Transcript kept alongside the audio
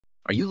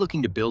Are you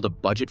looking to build a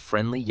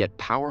budget-friendly yet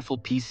powerful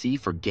PC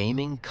for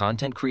gaming,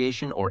 content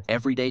creation, or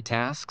everyday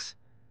tasks?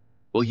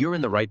 Well, you're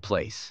in the right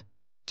place.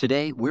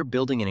 Today, we're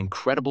building an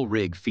incredible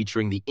rig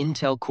featuring the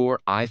Intel Core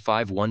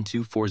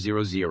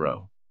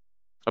i5-12400,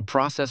 a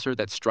processor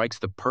that strikes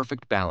the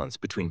perfect balance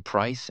between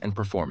price and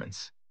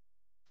performance.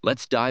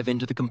 Let's dive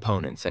into the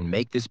components and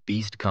make this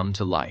beast come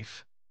to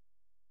life.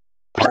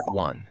 Part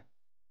 1.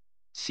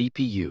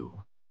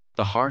 CPU.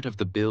 The heart of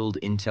the build,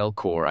 Intel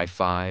Core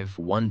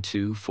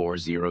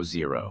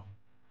i5-12400.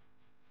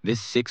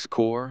 This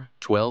 6-core,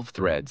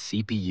 12-thread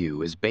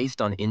CPU is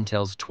based on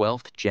Intel's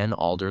 12th Gen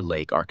Alder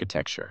Lake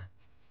architecture.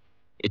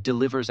 It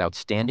delivers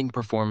outstanding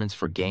performance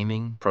for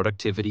gaming,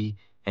 productivity,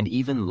 and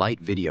even light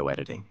video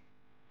editing.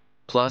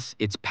 Plus,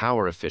 it's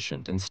power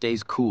efficient and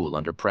stays cool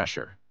under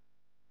pressure.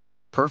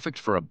 Perfect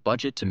for a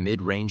budget to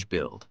mid-range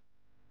build.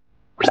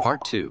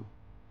 Part 2.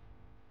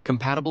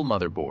 Compatible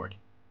motherboard.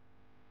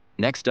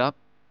 Next up,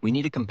 we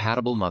need a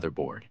compatible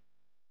motherboard.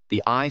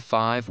 The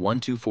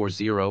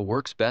i5-1240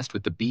 works best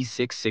with the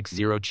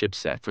B660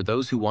 chipset for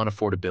those who want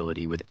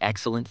affordability with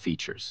excellent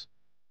features.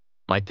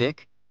 My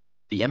pick?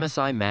 The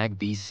MSI Mag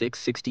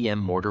B660M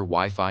Mortar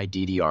Wi-Fi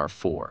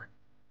DDR4.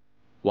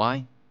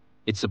 Why?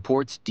 It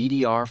supports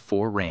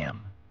DDR4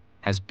 RAM,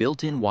 has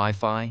built-in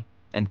Wi-Fi,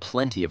 and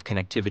plenty of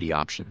connectivity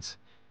options,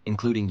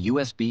 including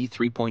USB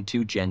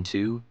 3.2 Gen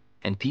 2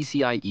 and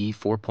PCIe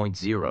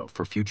 4.0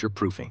 for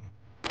future-proofing.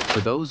 For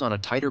those on a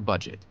tighter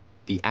budget,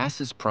 the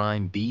Asus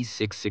Prime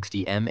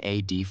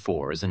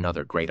B660M-AD4 is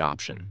another great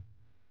option.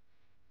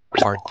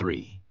 Part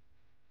 3.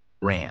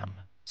 RAM.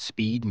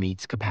 Speed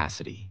meets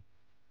capacity.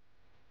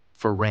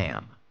 For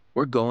RAM,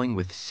 we're going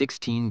with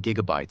 16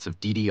 gigabytes of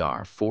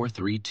DDR4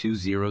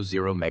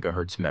 3200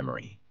 MHz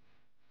memory.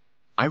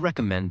 I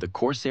recommend the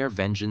Corsair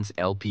Vengeance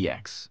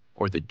LPX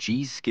or the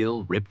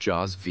G-Skill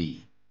Ripjaws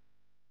V.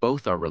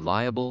 Both are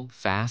reliable,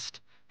 fast,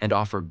 and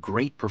offer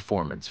great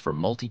performance for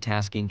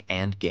multitasking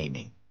and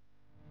gaming.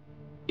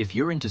 If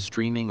you're into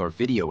streaming or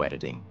video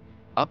editing,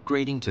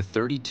 upgrading to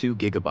 32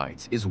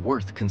 gigabytes is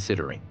worth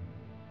considering.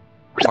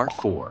 Part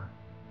 4.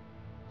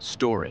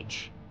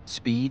 Storage.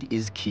 Speed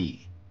is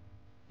key.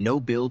 No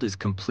build is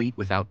complete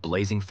without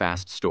blazing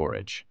fast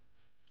storage.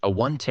 A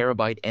 1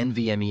 terabyte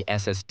NVMe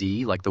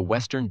SSD like the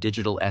Western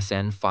Digital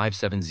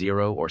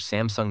SN570 or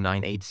Samsung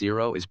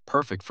 980 is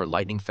perfect for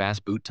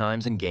lightning-fast boot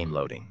times and game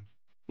loading.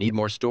 Need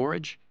more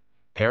storage?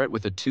 Pair it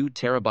with a 2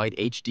 terabyte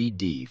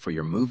HDD for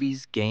your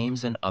movies,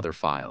 games, and other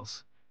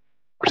files.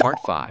 Part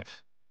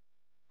 5.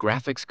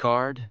 Graphics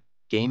card,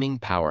 gaming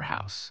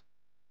powerhouse.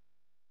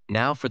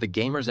 Now for the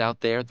gamers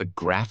out there, the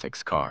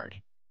graphics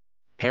card.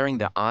 Pairing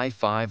the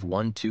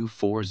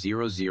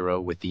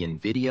i5-12400 with the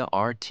NVIDIA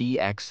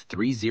RTX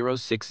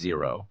 3060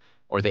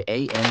 or the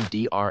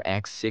AMD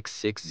RX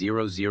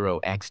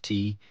 6600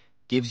 XT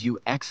gives you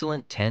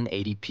excellent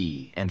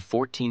 1080p and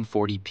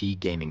 1440p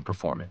gaming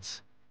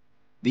performance.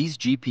 These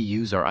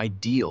GPUs are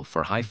ideal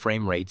for high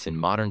frame rates in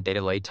modern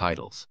data-lake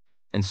titles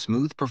and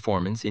smooth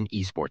performance in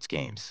esports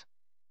games.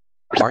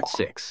 Part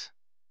 6.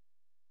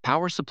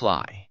 Power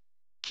supply.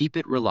 Keep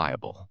it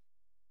reliable.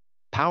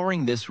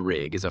 Powering this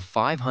rig is a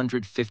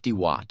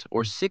 550-watt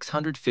or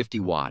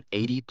 650-watt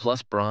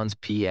 80-plus bronze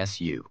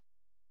PSU.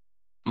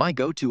 My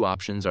go-to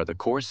options are the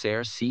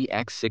Corsair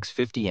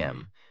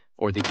CX650M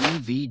or the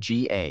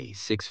EVGA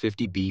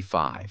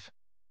 650B5.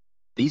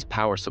 These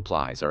power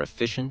supplies are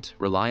efficient,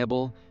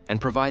 reliable, and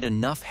provide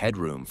enough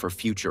headroom for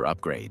future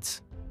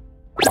upgrades.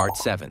 Part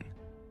 7.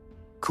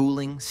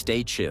 Cooling,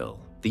 stay chill.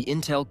 The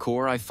Intel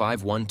Core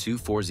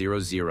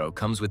i5-12400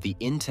 comes with the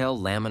Intel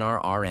Laminar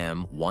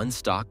RM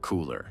 1-stock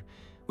cooler,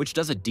 which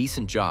does a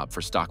decent job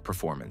for stock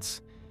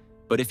performance.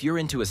 But if you're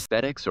into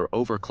aesthetics or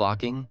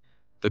overclocking,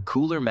 the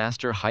Cooler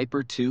Master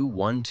Hyper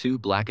 212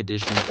 Black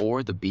Edition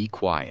or the Be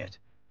Quiet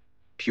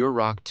Pure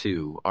Rock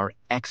 2 are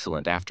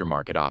excellent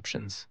aftermarket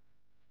options.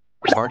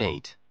 Part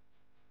 8.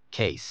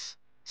 Case.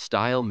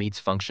 Style meets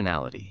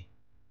functionality.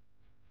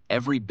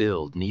 Every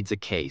build needs a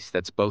case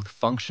that's both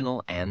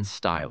functional and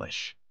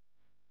stylish.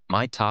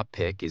 My top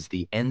pick is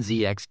the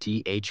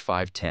NZXT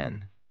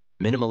H510.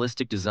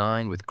 Minimalistic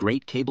design with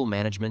great cable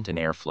management and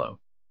airflow.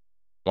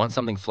 Want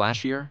something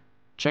flashier?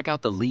 Check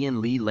out the Lee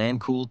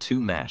LanCool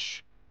 2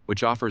 Mesh,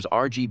 which offers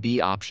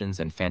RGB options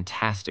and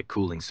fantastic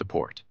cooling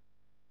support.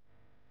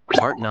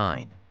 Part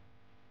 9.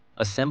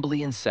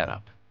 Assembly and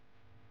setup.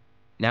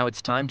 Now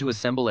it's time to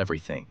assemble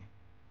everything.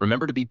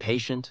 Remember to be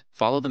patient,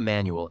 follow the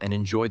manual, and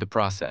enjoy the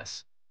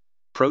process.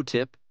 Pro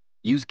tip: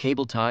 use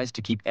cable ties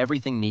to keep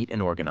everything neat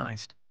and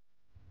organized.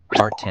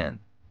 Part 10.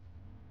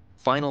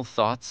 Final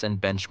thoughts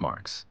and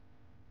benchmarks.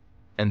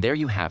 And there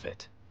you have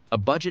it, a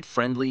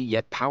budget-friendly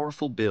yet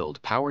powerful build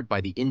powered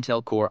by the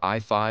Intel Core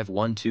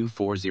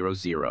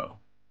i5-12400.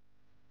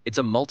 It's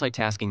a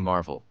multitasking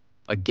marvel,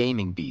 a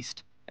gaming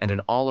beast, and an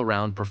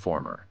all-around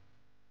performer.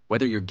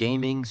 Whether you're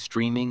gaming,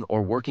 streaming,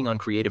 or working on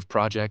creative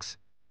projects,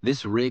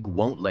 this rig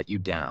won't let you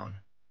down.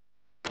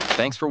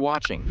 Thanks for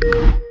watching.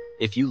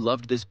 If you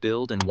loved this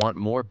build and want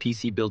more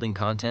PC building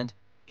content,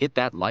 hit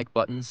that like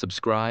button,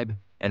 subscribe,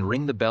 and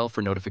ring the bell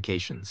for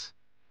notifications.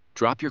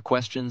 Drop your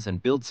questions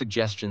and build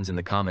suggestions in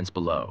the comments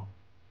below.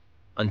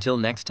 Until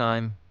next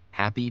time,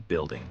 happy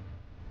building.